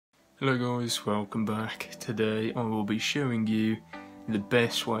Hello guys, welcome back. Today I will be showing you the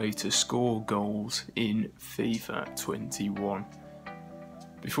best way to score goals in FIFA 21.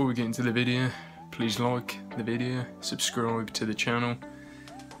 Before we get into the video, please like the video, subscribe to the channel,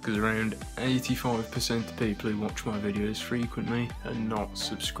 because around 85% of people who watch my videos frequently are not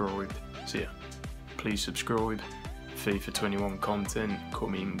subscribed. So yeah, please subscribe. FIFA 21 content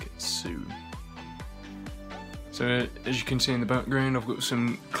coming soon. So as you can see in the background, I've got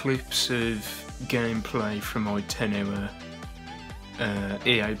some clips of gameplay from my 10-hour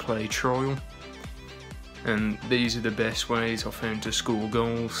EA Play trial, and these are the best ways I found to score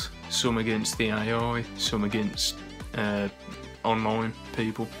goals, some against the AI, some against online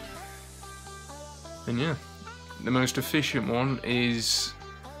people. And yeah, the most efficient one is,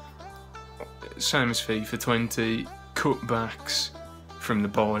 same as FIFA 20, cutbacks from the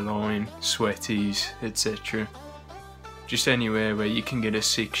byline, sweaties, etc. Just anywhere where you can get a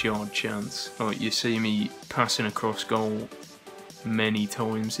 6-yard chance. Like you see me passing across goal many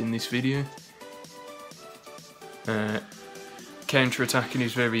times in this video. Counter-attacking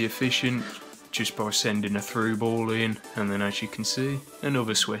is very efficient just by sending a through ball in, and then as you can see,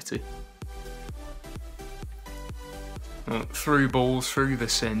 another sweaty. Through balls through the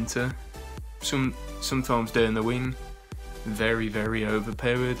centre, sometimes down the wing, very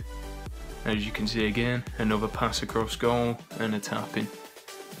overpowered. As you can see again, another pass across goal and a tap-in.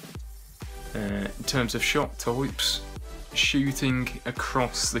 In terms of shot types, shooting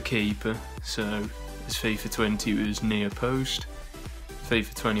across the keeper, so as FIFA 20 was near post,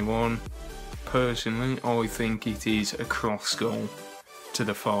 FIFA 21, personally I think it is across goal to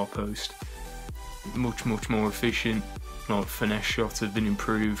the far post. Much more efficient. Like finesse shots have been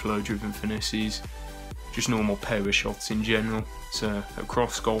improved, low driven finesses, just normal power shots in general. So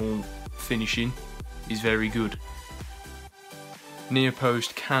across goal finishing is very good. Near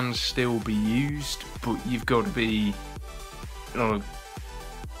post can still be used, but you've got to be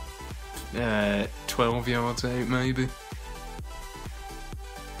 12 yards out maybe.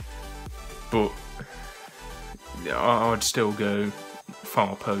 But I'd still go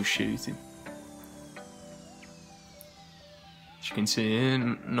far post shooting. As you can see here,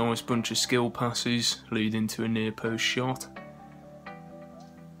 nice bunch of skill passes leading to a near post shot.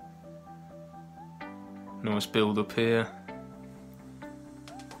 Nice build up here.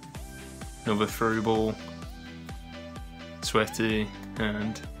 Another through ball. Sweaty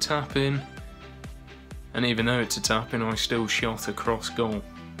and tap in. And even though it's a tap in, I still shot across goal.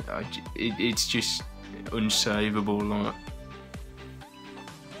 It's just unsavable. Like,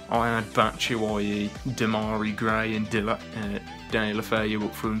 I had Batshuayi, Damari Gray and De La Feu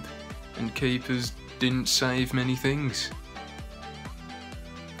up front, and keepers didn't save many things.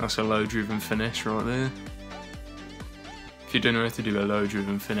 That's a low driven finesse right there. If you don't know how to do a low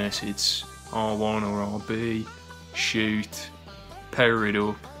driven finesse, it's R1 or RB, shoot, power it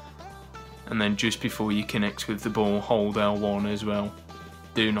up, and then just before you connect with the ball, hold L1 as well.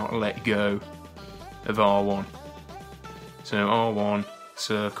 Do not let go of R1. So R1,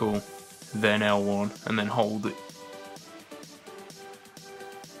 circle, then L1, and then hold it.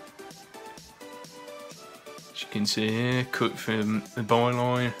 As you can see here, cut from the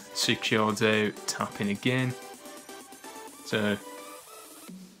byline, 6 yards out, tapping again. So,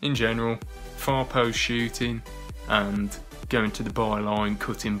 in general, far post shooting and going to the byline,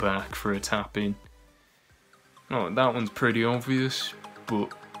 cutting back for a tap in. Oh, that one's pretty obvious,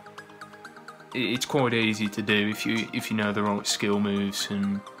 but it's quite easy to do if you know the right skill moves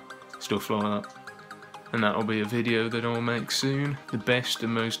and stuff like that. And that'll be a video that I'll make soon. The best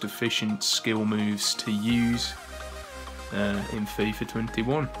and most efficient skill moves to use in FIFA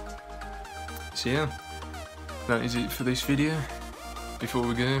 21. So yeah, that is it for this video. Before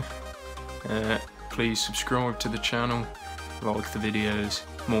we go, please subscribe to the channel, like the videos,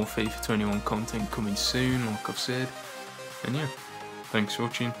 more FIFA 21 content coming soon, like I've said. And yeah, thanks for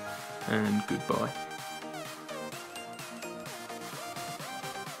watching, and goodbye.